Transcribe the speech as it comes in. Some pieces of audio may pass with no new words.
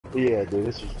Yeah, dude,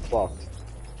 this is fucked.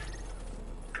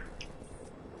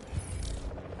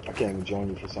 I can't even join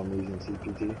you for some reason,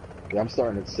 CPT. Yeah, I'm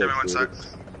starting at 6, Give me one dude.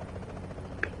 sec.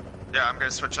 Yeah, I'm gonna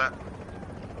switch that.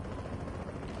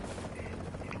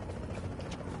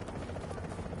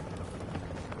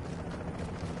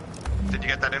 Did you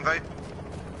get that invite?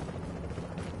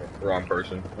 Wrong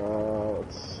person.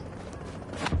 Let's...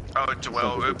 Oh,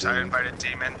 Joel, oops, I invited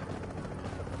Demon.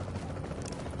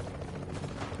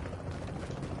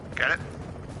 Get it?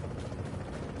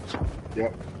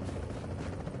 Yep.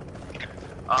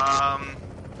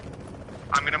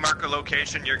 I'm gonna mark a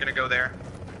location, you're gonna go there.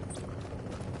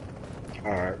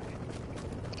 Alright.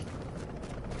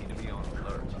 Need to be on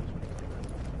alert.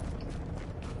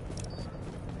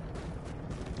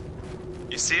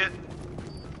 You see it?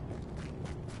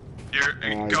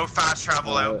 Go fast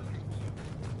travel out.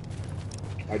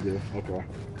 I do, okay.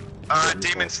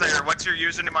 Demon Slayer, what's your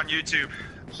username on YouTube?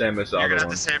 Same as the You're other gonna have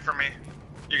one. to save for me.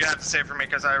 You're gonna have to save for me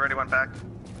because I already went back.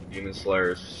 Demon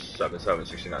Slayer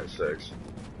 77696.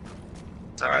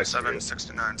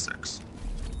 77696.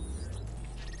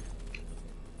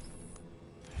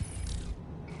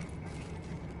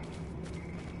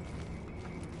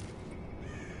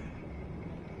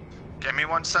 Give me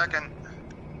 1 second.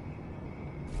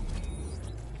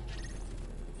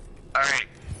 Alright.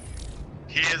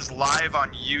 He is live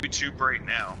on YouTube right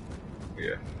now.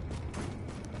 Yeah.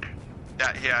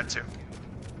 Yeah, he had to.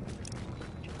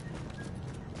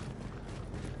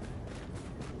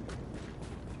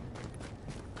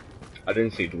 I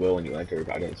didn't see Dwell when you entered.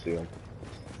 I didn't see him.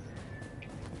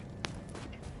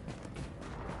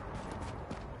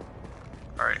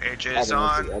 Alright, AJ is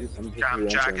on. Cam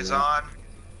Jack is on.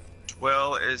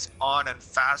 Dwill is on and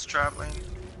fast traveling.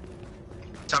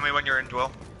 Tell me when you're in,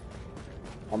 Dwill.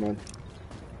 I'm in.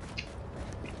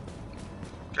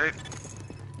 Okay.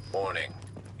 Warning.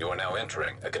 You are now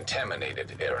entering a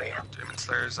contaminated area. Demon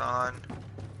Slayer's on.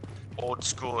 Old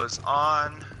School is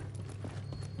on.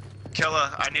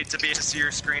 Killa, I need to be able to see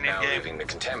your screen in Now game. leaving the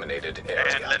contaminated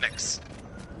area. And Linux.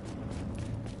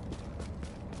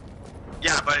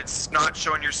 Yeah, but it's not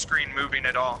showing your screen moving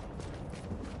at all.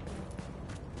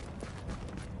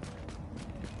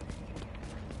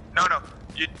 No,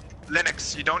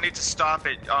 Linux, you don't need to stop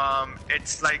it.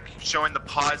 It's like showing the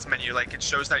pause menu, like it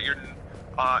shows that you're,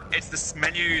 it's this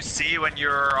menu you see when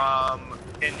you're,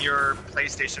 in your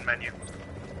PlayStation menu.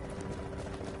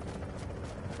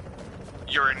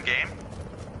 You're in game?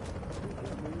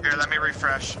 Here, let me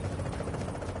refresh.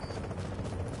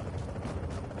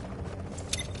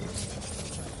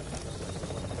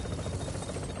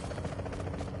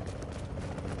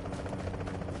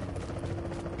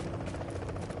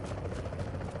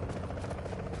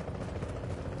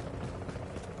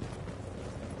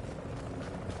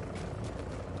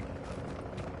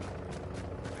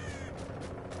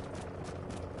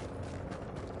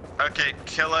 Okay,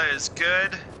 Killa is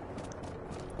good.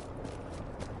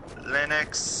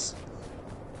 Linux.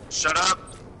 Shut up.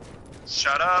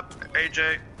 Shut up,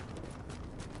 AJ.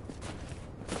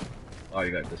 Oh,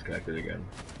 you got disconnected again.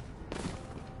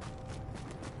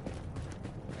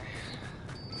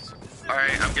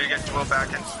 Alright, I'm gonna get Dwill back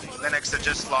in. Linux, I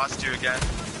just lost you again.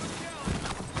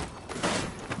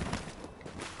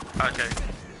 Okay.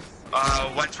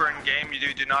 Once we're in game,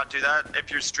 you do not do that.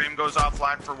 If your stream goes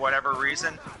offline for whatever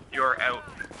reason, you're out.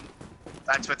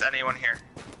 That's with anyone here.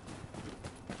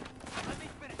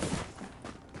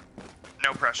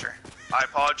 No pressure. I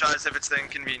apologize if it's the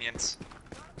inconvenience.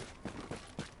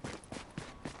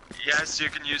 Yes, you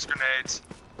can use grenades.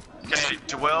 Okay,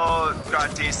 Dwill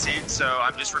got DC'd, so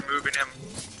I'm just removing him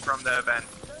from the event.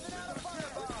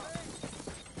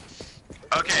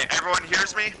 Okay, everyone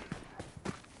hears me?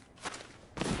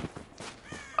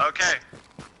 Okay.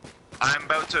 I'm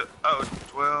about to... Oh,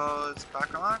 Dwill is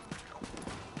back on?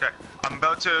 Okay, I'm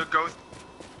about to go...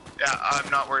 Yeah, I'm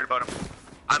not worried about him.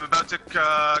 I'm about to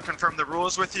confirm the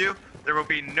rules with you. There will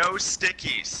be no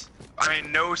stickies. I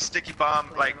mean, no sticky bomb.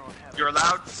 Like, you're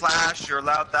allowed flash, you're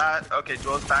allowed that. Okay,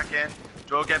 Joel's back in.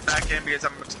 Joel, get back in because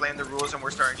I'm explaining the rules and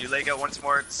we're starting. You leg out once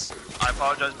more. I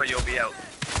apologize, but you'll be out.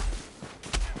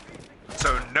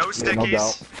 So, no stickies. Yeah, no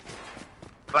doubt.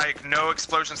 Like, no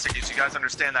explosion stickies. You guys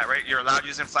understand that, right? You're allowed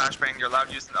using flashbang. You're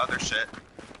allowed using other shit.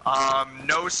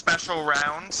 No special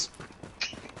rounds.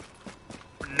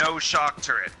 No shock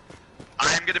turret.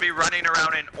 I am going to be running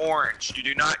around in orange. You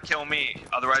do not kill me,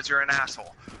 otherwise you're an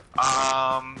asshole.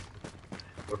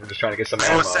 We're just trying to get some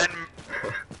ammo.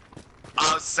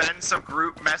 I'll send some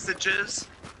group messages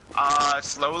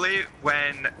slowly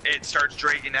when it starts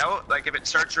dragging out. Like if it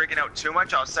starts dragging out too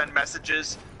much, I'll send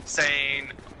messages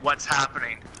saying what's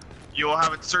happening. you will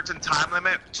have a certain time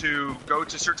limit to go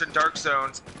to certain dark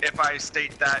zones if I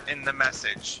state that in the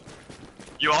message.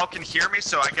 You all can hear me,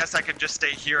 so I guess I can just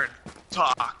stay here and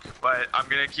talk, but I'm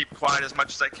gonna keep quiet as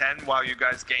much as I can while you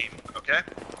guys game, okay?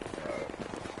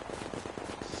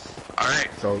 Alright,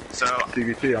 So, so,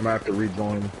 CVT, I'm gonna have to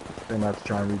rejoin. I'm gonna have to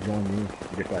try and rejoin you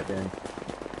to get back in.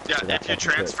 yeah, So that's if you fucking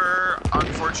transfer,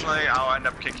 unfortunately, I'll end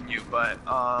up kicking you, but,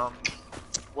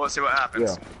 we'll see what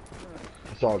happens.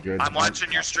 Yeah. It's all good. I'm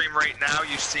watching your stream right now,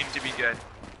 you seem to be good.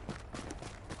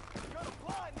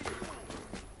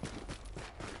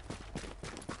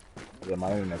 Yeah,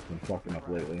 my internet's been fucking up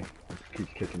lately. It just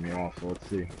keeps kicking me off, so let's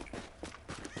see.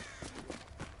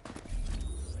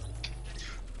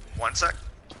 One sec.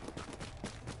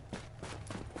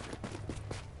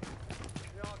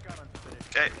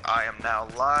 Okay, I am now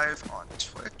live on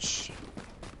Twitch.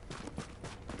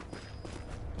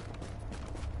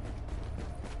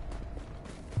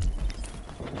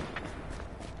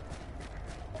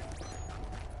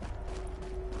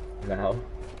 Now,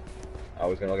 I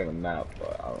was gonna look at the map,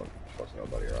 but I don't trust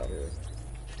nobody around here.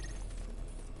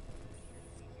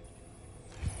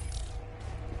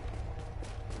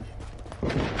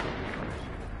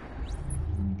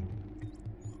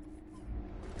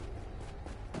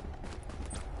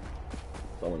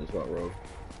 Someone just went rogue.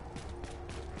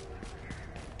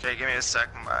 Okay, give me a sec.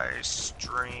 My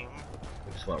stream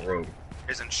They just went rogue.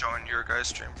 isn't showing your guys'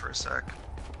 stream for a sec.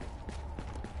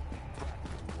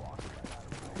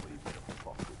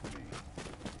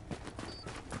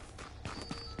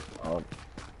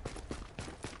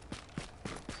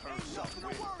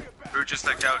 Who just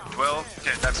took out 12?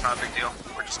 Okay, that's not a big deal.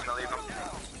 We're just gonna leave him.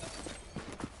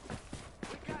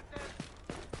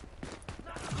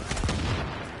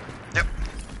 Yep.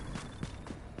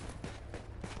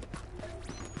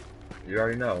 You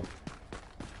already know.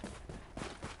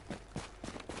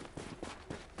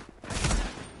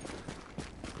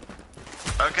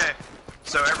 Okay,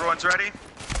 so everyone's ready?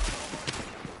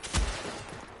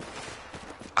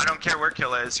 I don't care where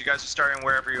kill is, you guys are starting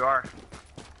wherever you are.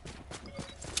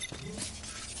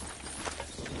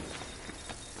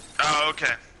 Oh,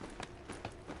 okay.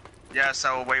 Yes,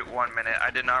 I will wait 1 minute.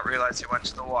 I did not realize he went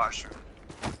to the washroom.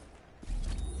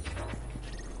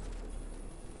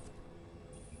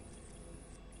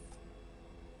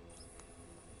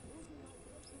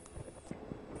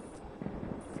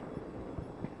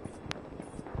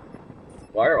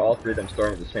 Why are all three of them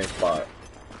starting at the same spot?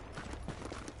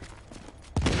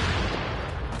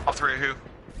 All three who?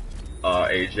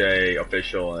 AJ,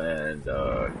 Official, and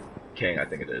King, I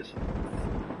think it is.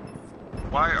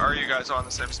 Why are you guys on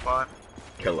the same spot?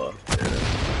 Killa.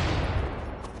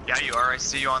 Yeah, you are. I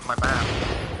see you on my map.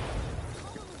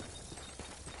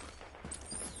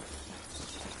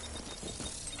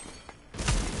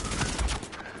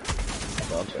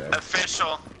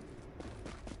 Official.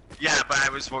 Yeah, but I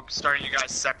was starting you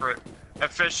guys separate.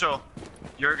 Official,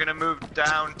 you're gonna move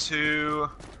down to...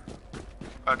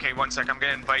 Okay, 1 sec. I'm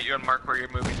gonna invite you and mark where you're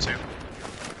moving to.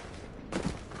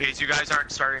 Because you guys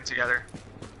aren't starting together.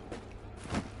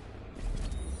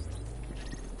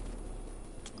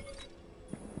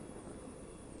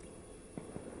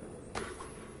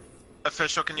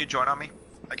 Official, can you join on me?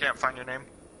 I can't find your name.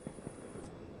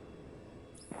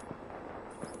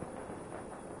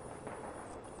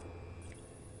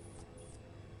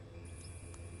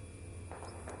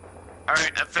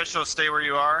 Alright, Official, stay where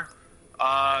you are.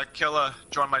 Killa,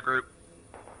 join my group.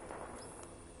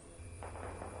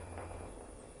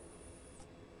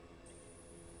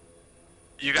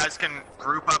 You guys can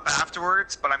group up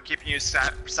afterwards, but I'm keeping you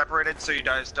separated so you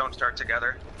guys don't start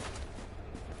together.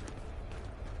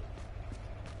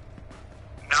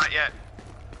 Not yet,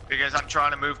 because I'm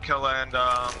trying to move Killa and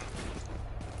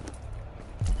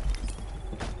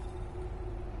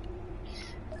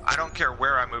I don't care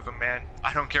where I move him, man.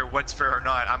 I don't care what's fair or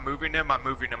not. I'm moving him,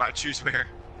 I choose where.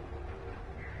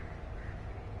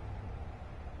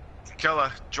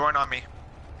 Killa, join on me.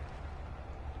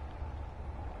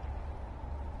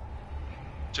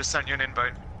 Just sent you an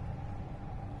invite.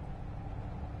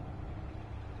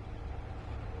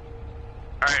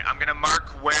 Alright, I'm gonna mark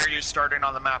where you're starting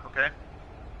on the map, okay?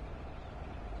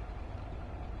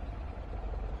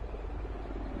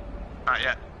 Not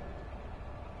yet.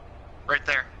 Right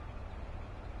there.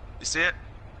 You see it?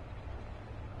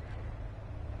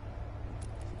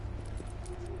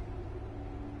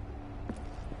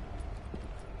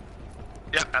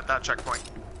 Yep, at that checkpoint.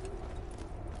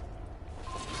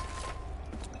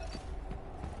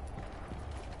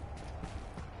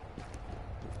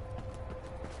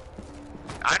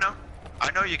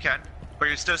 I know you can, but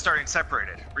you're still starting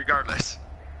separated, regardless.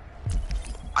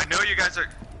 I know you guys are...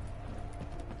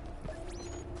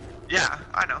 Yeah,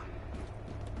 I know.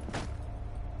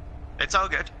 It's all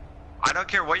good. I don't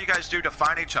care what you guys do to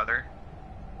find each other.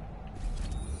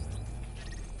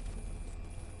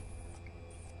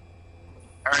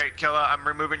 Alright, Killa, I'm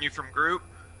removing you from group.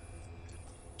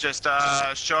 Just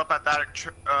show up at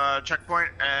that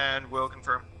checkpoint and we'll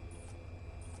confirm.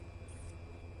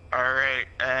 Alright,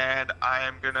 and I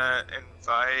am gonna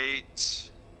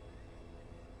invite...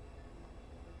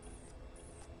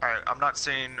 Alright, I'm not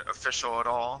seeing official at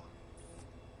all.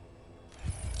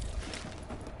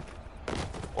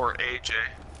 Or AJ.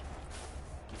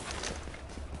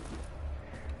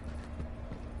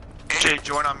 AJ,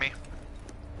 join on me.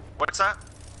 What's that?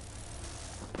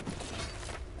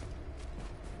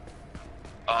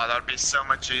 Oh, that would be so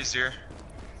much easier.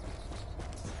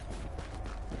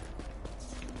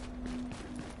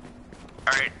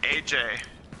 Alright, AJ.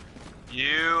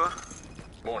 You...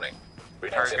 Warning. Are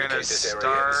Readings gonna indicate this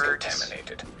area is start-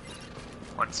 contaminated.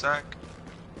 One sec.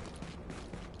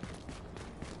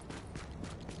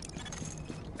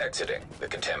 Exiting the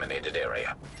contaminated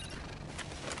area.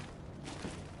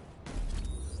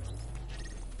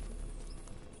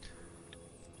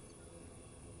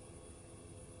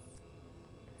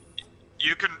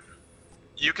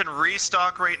 You can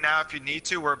restock right now if you need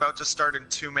to. We're about to start in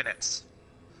 2 minutes.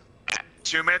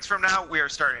 2 minutes from now, we are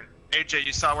starting. AJ,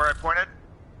 you saw where I pointed?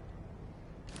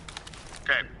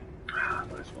 Okay.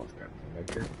 Nice one,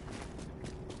 thank you.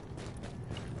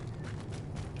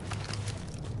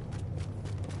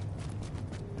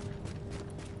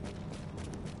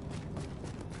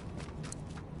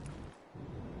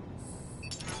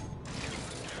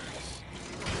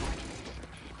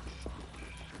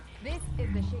 This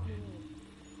is the shit you need.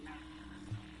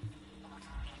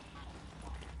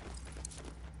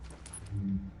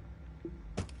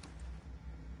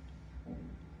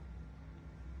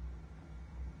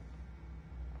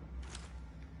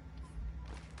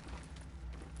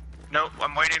 Nope,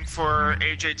 I'm waiting for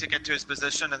AJ to get to his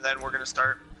position and then we're gonna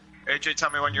start. AJ, tell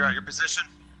me when you're at your position.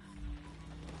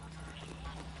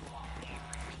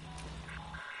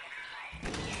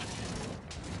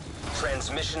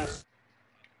 Transmission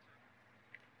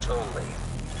only.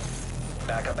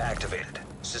 Backup activated.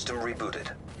 System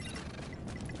rebooted.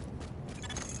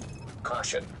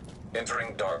 Caution.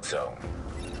 Entering dark zone.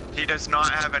 He does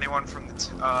not have anyone from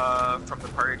the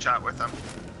party chat with him.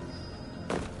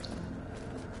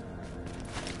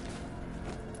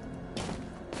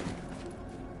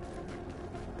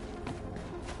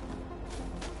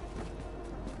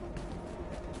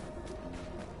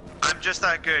 I'm just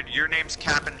that good. Your name's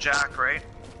Captain Jack, right?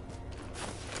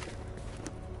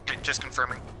 Okay, just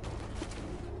confirming.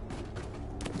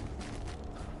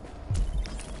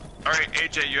 Alright,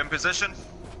 AJ, you in position?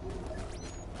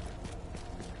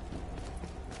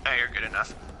 Hey, you're good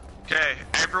enough. Okay,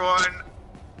 everyone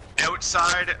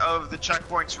outside of the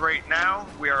checkpoints right now.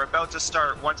 We are about to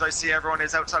start. Once I see everyone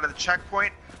is outside of the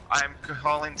checkpoint, I'm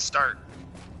calling start.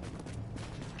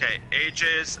 Okay,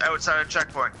 AJ is outside of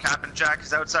checkpoint. Captain Jack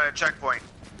is outside of checkpoint.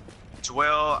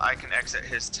 Dwill, I can exit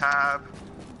his tab.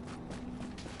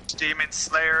 Demon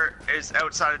Slayer is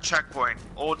outside of checkpoint.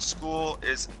 Old School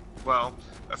is, well,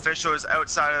 Official is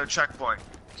outside of the checkpoint.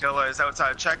 Killa is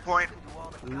outside of checkpoint.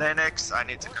 Linux, I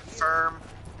need to confirm.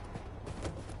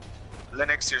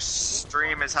 Linux, your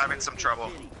stream is having some trouble.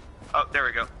 Oh, there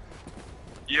we go.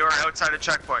 You are outside of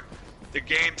checkpoint. The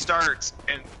game starts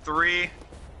in 3,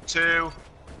 2,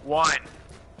 1.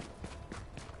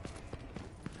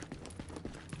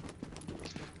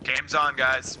 Game's on,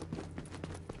 guys.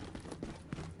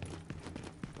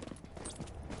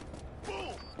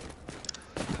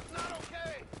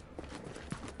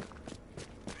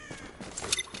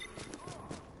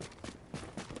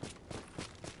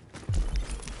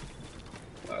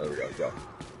 There we go.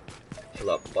 Chill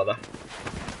up, brother.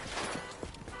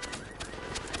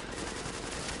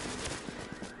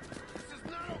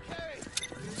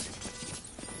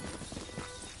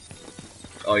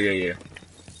 Oh yeah.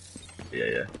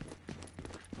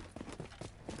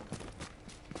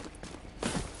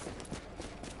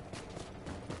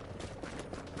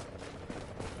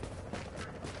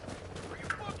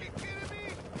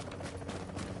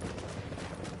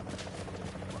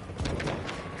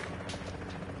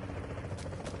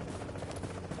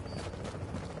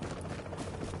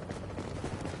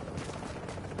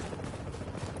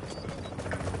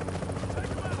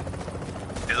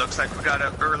 It looks like we got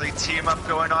an early team up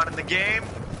going on in the game.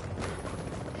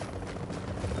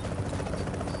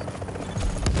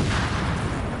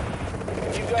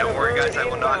 Don't worry guys, I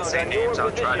will not say names,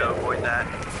 I'll try to avoid that.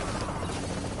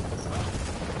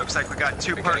 Looks like we got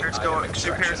two partners going,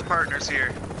 two pairs of partners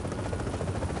here.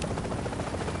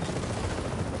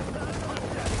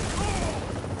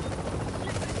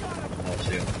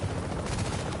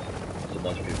 a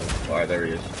bunch of people. Alright, there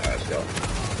he is. Alright, let's go.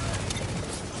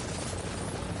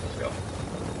 Let's go.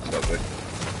 Let's go, good.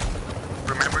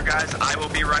 Remember, guys, I will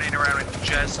be running around in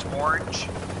just orange.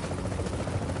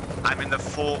 I'm in the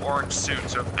full orange suit,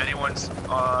 so if anyone's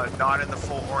not in the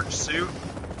full orange suit,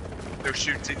 they're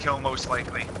shoot to kill most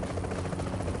likely.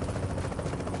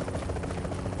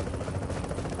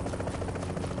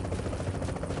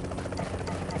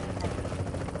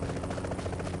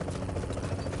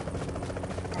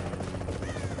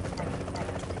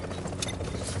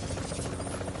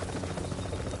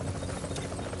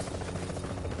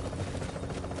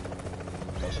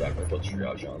 Most likely put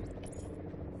triage on.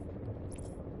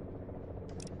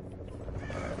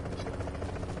 Alright, let's go.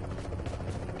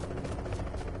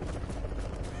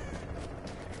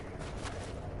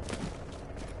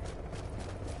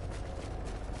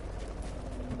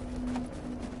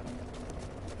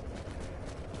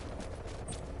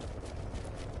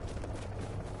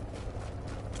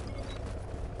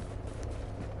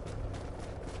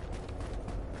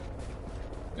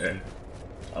 Yeah.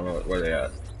 I don't know where they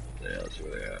at. Yeah, let's see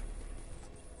where they at.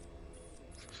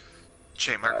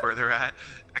 Chain mark where they're at.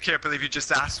 I can't believe you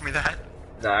just asked me that.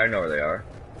 Nah, I know where they are.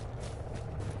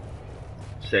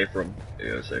 Safe room.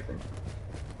 Yeah, safe room.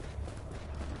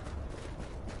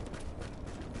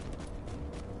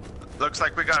 Looks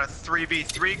like we got a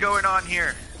 3v3 going on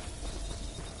here.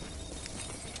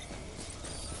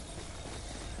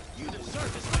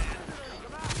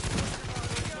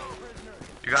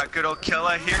 You got good old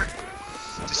Killa here,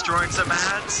 destroying some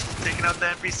ads, taking out the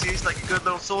NPCs like a good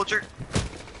little soldier.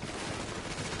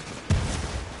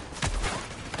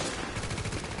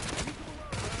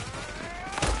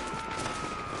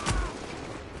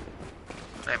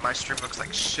 Man, my stream looks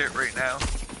like shit right now.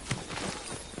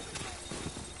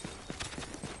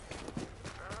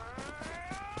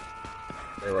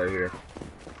 They're right here.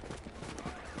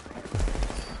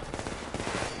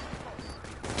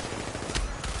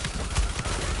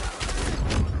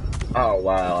 Oh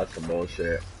wow, that's some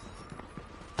bullshit.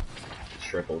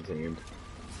 Triple teamed.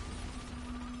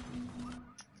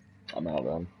 I'm out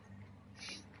then.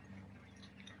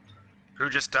 Who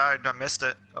just died? I missed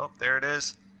it. Oh, there it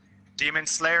is. Demon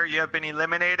Slayer, you have been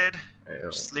eliminated. Ew.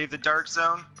 Just leave the dark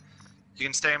zone. You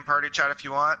can stay in party chat if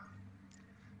you want.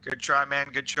 Good try, man.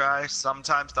 Good try.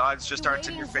 Sometimes the odds just aren't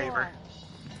in your favor.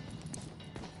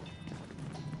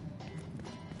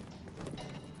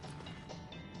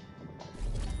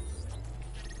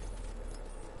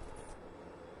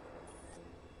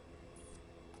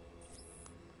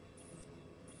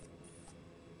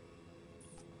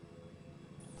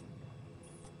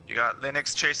 You got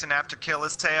Linux chasing after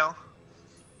Killa's tail.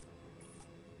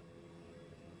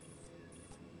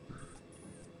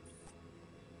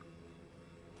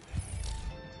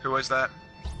 Who was that?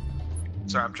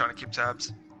 Sorry, I'm trying to keep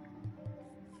tabs.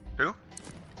 Who?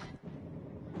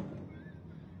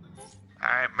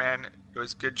 Alright, man. It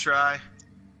was a good try.